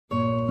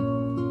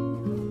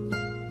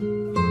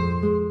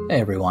Hey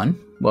everyone,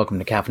 welcome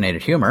to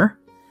Caffeinated Humor.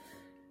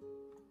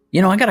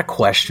 You know, I got a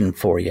question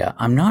for you.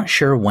 I'm not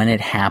sure when it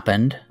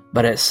happened,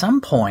 but at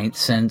some point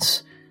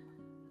since,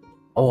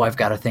 I've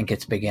got to think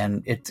it's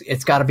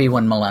got to be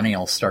when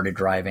millennials started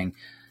driving.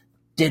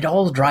 Did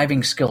all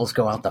driving skills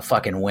go out the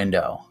fucking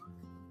window?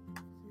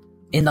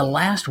 In the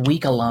last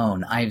week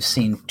alone, I've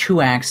seen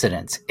 2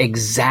 accidents,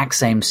 exact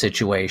same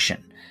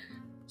situation.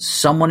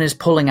 Someone is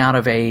pulling out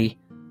of a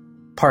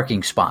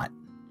parking spot.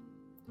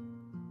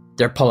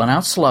 They're pulling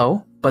out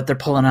slow, but they're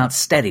pulling out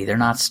steady. They're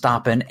not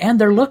stopping, and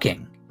they're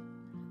looking.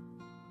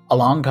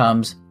 Along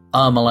comes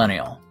a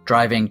millennial,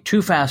 driving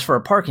too fast for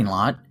a parking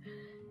lot,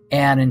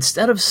 and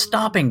instead of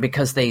stopping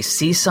because they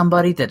see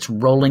somebody that's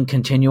rolling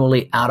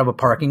continually out of a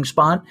parking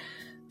spot,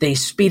 they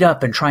speed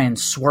up and try and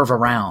swerve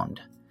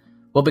around.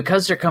 Well,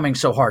 because they're coming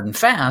so hard and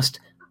fast,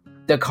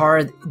 the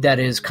car that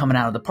is coming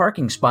out of the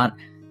parking spot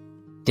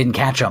didn't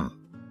catch them.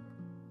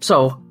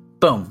 So,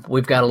 boom,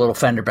 we've got a little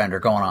fender bender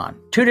going on.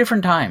 2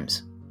 different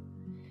times.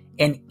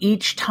 And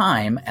each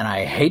time, and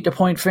I hate to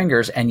point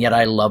fingers, and yet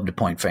I love to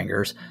point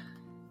fingers,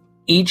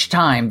 each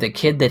time the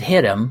kid that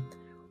hit him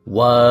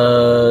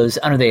was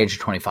under the age of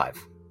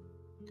 25.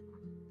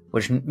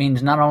 Which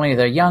means not only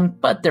they're young,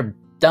 but they're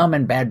dumb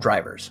and bad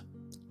drivers.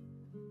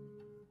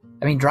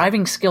 I mean,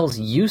 driving skills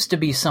used to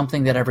be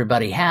something that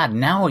everybody had.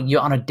 Now,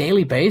 on a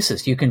daily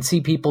basis, you can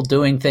see people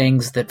doing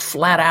things that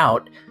flat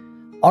out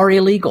are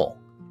illegal.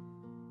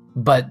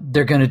 But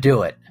they're going to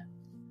do it.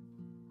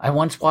 I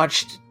once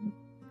watched...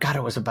 God,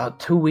 it was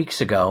about 2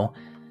 weeks ago.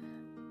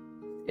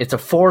 It's a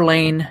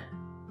 4-lane,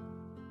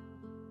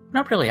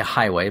 not really a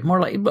highway,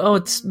 more like,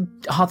 it's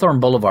Hawthorne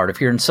Boulevard.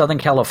 If you're in Southern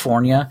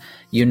California,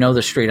 you know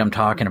the street I'm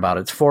talking about.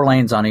 It's 4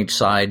 lanes on each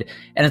side,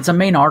 and it's a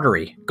main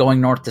artery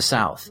going north to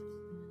south.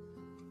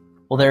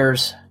 Well,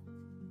 there's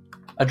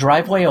a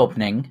driveway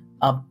opening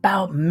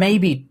about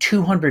maybe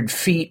 200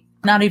 feet,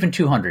 not even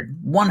 200,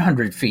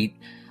 100 feet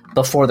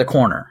before the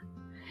corner.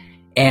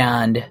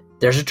 And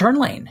there's a turn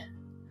lane.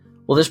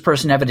 Well, this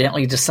person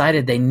evidently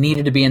decided they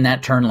needed to be in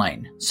that turn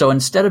lane. So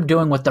instead of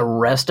doing what the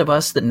rest of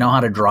us that know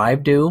how to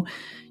drive do,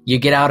 you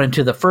get out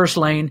into the first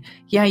lane.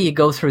 Yeah, you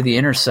go through the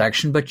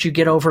intersection, but you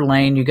get over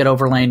lane,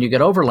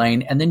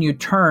 and then you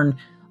turn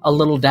a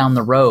little down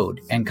the road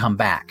and come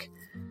back.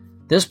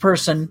 This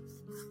person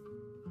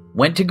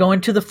went to go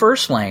into the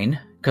first lane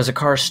because a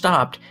car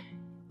stopped,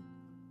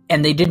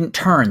 and they didn't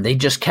turn. They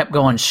just kept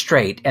going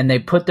straight, and they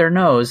put their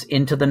nose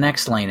into the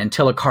next lane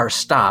until a car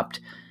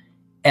stopped.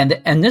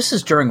 And this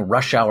is during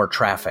rush hour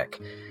traffic.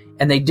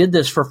 And they did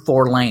this for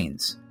 4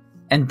 lanes.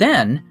 And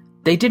then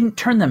they didn't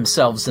turn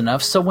themselves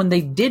enough, so when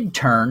they did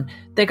turn,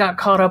 they got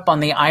caught up on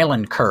the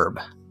island curb.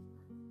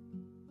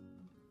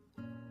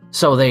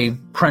 So they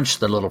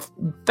crunched the little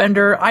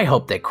fender. I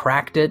hope they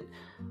cracked it,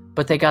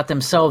 but they got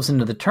themselves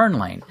into the turn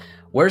lane.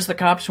 Where's the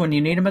cops when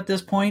you need them at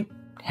this point?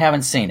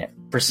 Haven't seen it.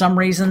 For some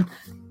reason,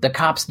 the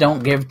cops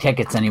don't give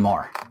tickets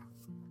anymore.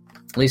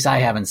 At least I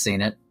haven't seen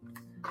it.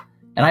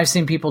 And I've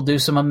seen people do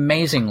some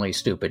amazingly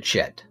stupid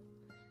shit.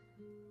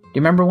 Do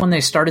you remember when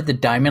they started the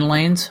diamond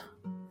lanes?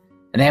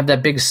 And they have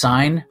that big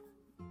sign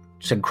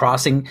said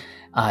crossing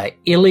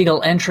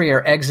illegal entry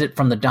or exit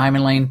from the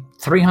diamond lane,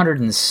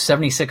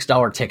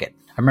 $376 ticket.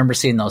 I remember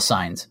seeing those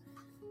signs.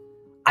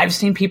 I've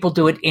seen people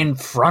do it in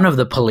front of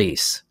the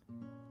police.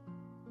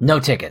 No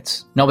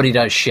tickets. Nobody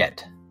does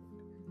shit.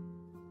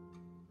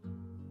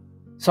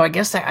 So I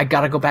guess I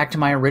got to go back to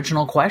my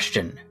original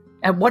question.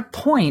 At what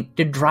point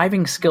did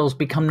driving skills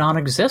become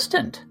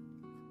non-existent?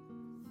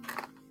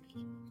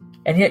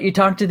 And yet you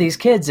talk to these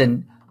kids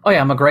and, oh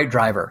yeah, I'm a great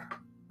driver.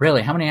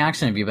 Really, how many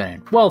accidents have you been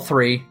in? Well,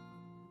 3.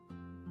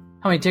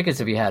 How many tickets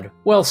have you had?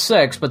 Well,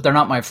 6, but they're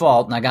not my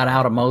fault, and I got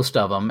out of most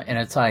of them. And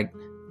it's like,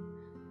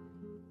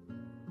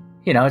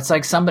 you know, it's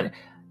like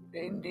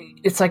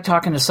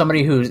talking to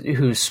somebody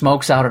who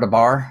smokes out at a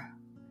bar.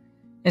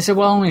 They say,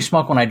 well, I only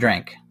smoke when I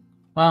drink.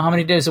 Well, how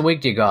many days a week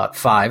do you go out?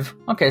 5.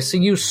 Okay, so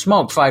you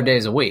smoke 5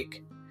 days a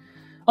week.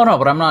 Oh, no,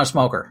 but I'm not a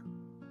smoker.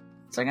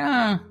 It's like,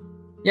 yeah,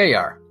 you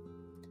are.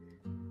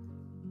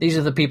 These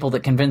are the people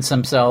that convince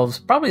themselves,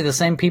 probably the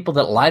same people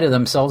that lie to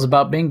themselves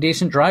about being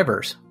decent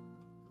drivers.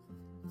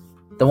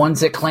 The ones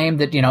that claim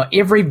that, you know,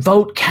 every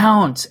vote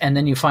counts, and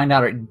then you find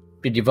out,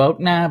 did you vote?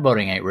 Nah,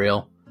 voting ain't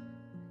real.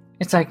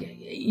 It's like,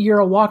 you're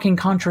a walking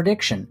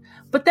contradiction.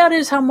 But that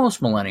is how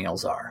most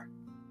millennials are.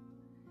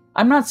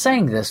 I'm not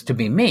saying this to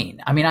be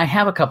mean. I mean, I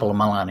have a couple of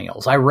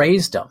millennials. I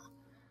raised them.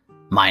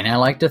 Mine, I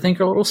like to think,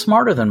 are a little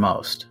smarter than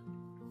most.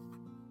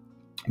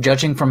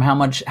 Judging from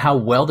how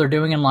well they're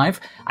doing in life,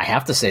 I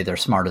have to say they're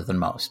smarter than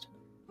most.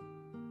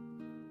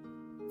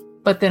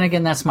 But then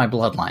again, that's my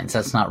bloodlines.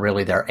 That's not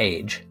really their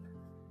age.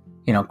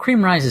 You know,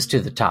 cream rises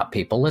to the top,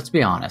 people. Let's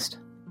be honest.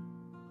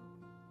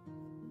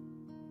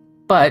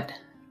 But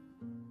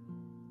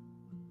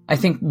I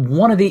think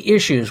one of the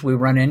issues we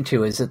run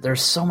into is that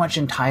there's so much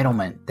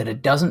entitlement that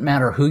it doesn't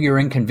matter who you're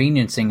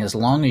inconveniencing. As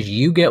long as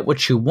you get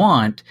what you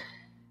want,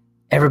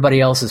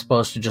 everybody else is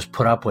supposed to just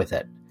put up with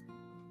it.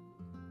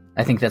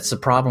 I think that's the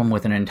problem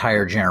with an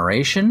entire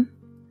generation.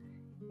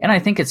 And I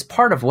think it's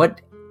part of what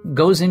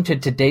goes into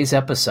today's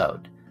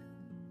episode.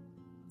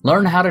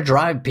 Learn how to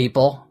drive,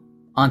 people,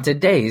 on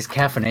today's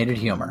Caffeinated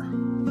Humor.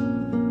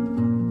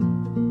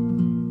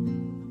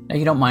 Now,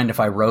 you don't mind if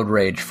I road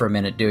rage for a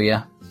minute, do you?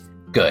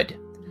 Good.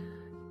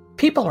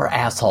 People are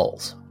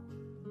assholes.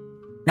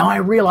 Now, I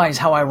realize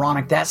how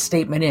ironic that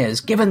statement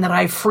is, given that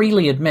I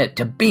freely admit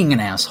to being an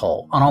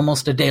asshole on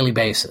almost a daily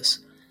basis.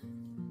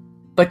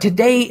 But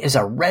today is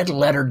a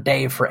red-letter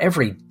day for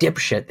every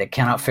dipshit that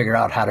cannot figure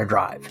out how to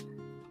drive.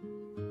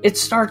 It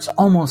starts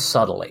almost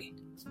subtly.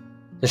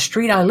 The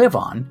street I live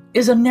on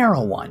is a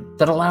narrow one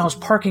that allows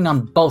parking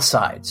on both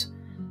sides.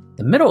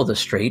 The middle of the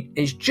street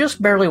is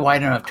just barely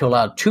wide enough to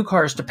allow two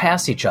cars to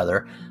pass each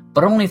other,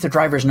 but only if the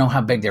drivers know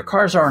how big their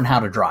cars are and how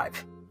to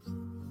drive.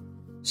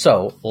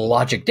 So,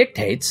 logic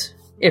dictates,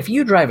 if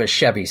you drive a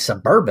Chevy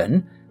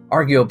Suburban,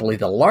 arguably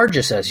the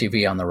largest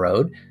SUV on the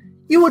road,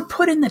 you would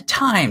put in the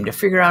time to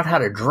figure out how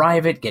to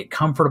drive it, get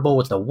comfortable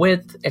with the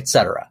width,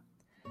 etc.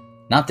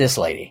 Not this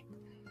lady.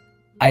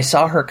 I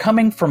saw her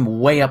coming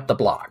from way up the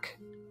block.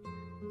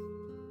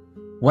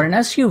 When an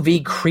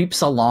SUV creeps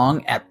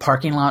along at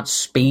parking lot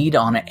speed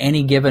on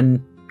any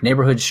given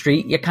neighborhood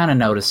street, you kind of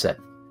notice it.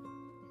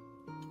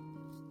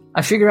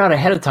 I figure out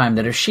ahead of time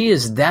that if she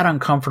is that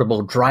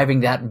uncomfortable driving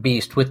that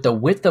beast with the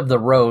width of the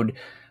road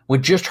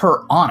with just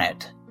her on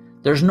it,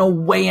 there's no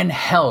way in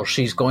hell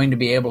she's going to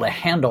be able to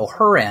handle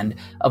her end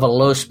of a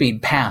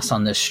low-speed pass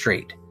on this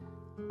street.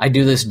 I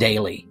do this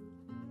daily.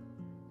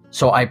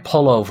 So I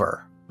pull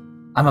over.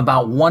 I'm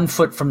about 1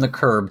 foot from the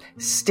curb,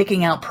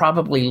 sticking out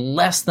probably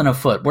less than a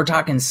foot. We're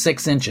talking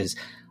 6 inches.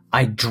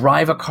 I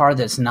drive a car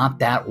that's not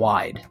that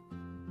wide.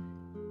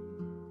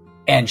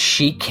 And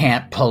she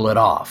can't pull it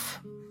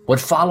off. What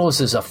follows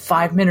is a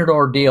 5-minute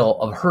ordeal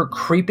of her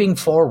creeping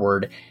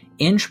forward,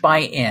 inch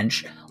by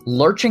inch,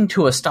 lurching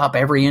to a stop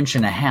every inch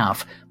and a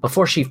half,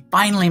 before she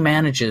finally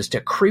manages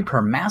to creep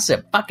her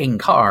massive fucking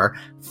car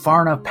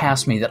far enough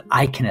past me that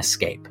I can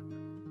escape.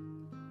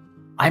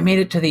 I made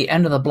it to the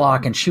end of the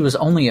block and she was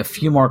only a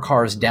few more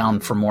cars down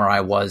from where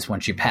I was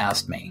when she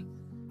passed me.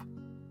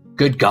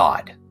 Good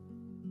God.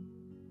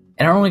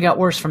 And it only got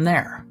worse from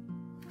there.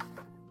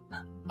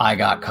 I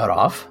got cut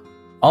off,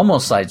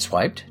 almost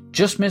sideswiped,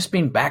 just missed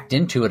being backed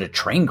into at a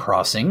train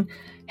crossing,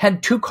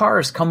 had 2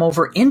 cars come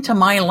over into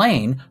my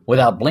lane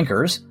without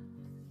blinkers,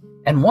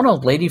 and one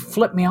old lady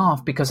flipped me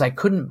off because I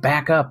couldn't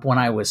back up when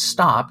I was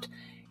stopped,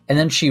 and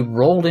then she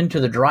rolled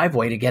into the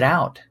driveway to get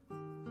out.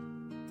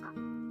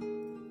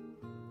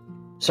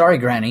 Sorry,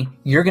 Granny,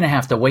 you're going to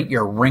have to wait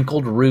your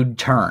wrinkled, rude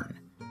turn.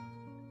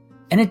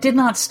 And it did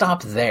not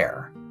stop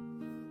there.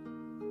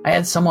 I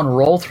had someone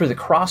roll through the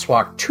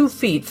crosswalk 2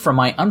 feet from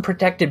my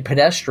unprotected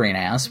pedestrian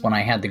ass when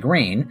I had the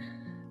green.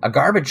 A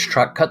garbage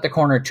truck cut the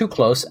corner too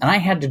close, and I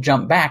had to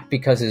jump back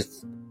because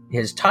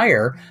his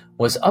tire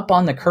was up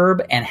on the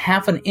curb and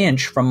half an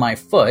inch from my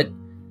foot.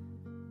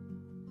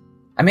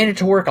 I made it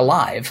to work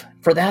alive.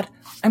 For that,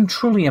 I'm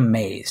truly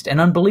amazed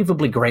and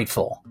unbelievably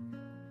grateful.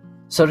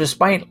 So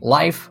despite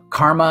life,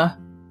 karma,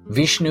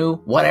 Vishnu,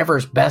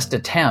 whatever's best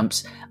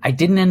attempts, I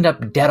didn't end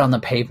up dead on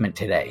the pavement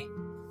today.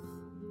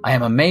 I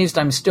am amazed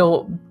I'm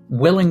still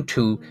willing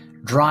to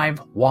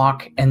drive,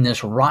 walk in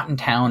this rotten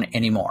town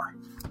anymore.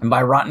 And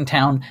by rotten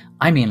town,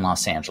 I mean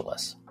Los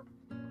Angeles.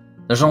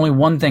 There's only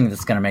one thing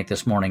that's going to make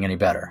this morning any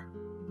better.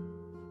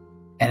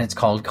 And it's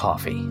called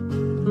coffee.